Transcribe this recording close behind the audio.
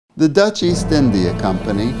The Dutch East India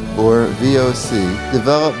Company, or VOC,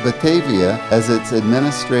 developed Batavia as its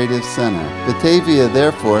administrative center. Batavia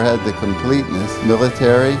therefore had the completeness,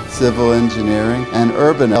 military, civil engineering, and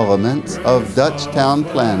urban elements of Dutch town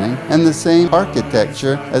planning and the same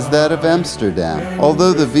architecture as that of Amsterdam.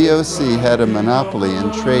 Although the VOC had a monopoly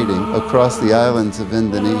in trading across the islands of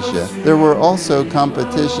Indonesia, there were also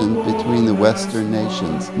competition between the Western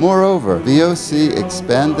nations. Moreover, VOC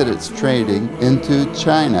expanded its trading into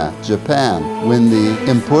China, Japan, when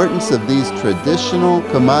the importance of these traditional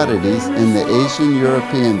commodities in the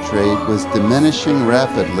Asian-European trade was diminishing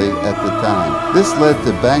rapidly at the time. This led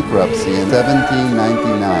to bankruptcy in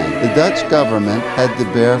 1799. The Dutch government had to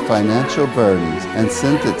bear financial burdens and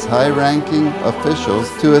sent its high-ranking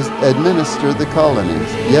officials to administer the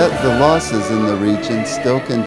colonies. Yet the losses in the region still continued.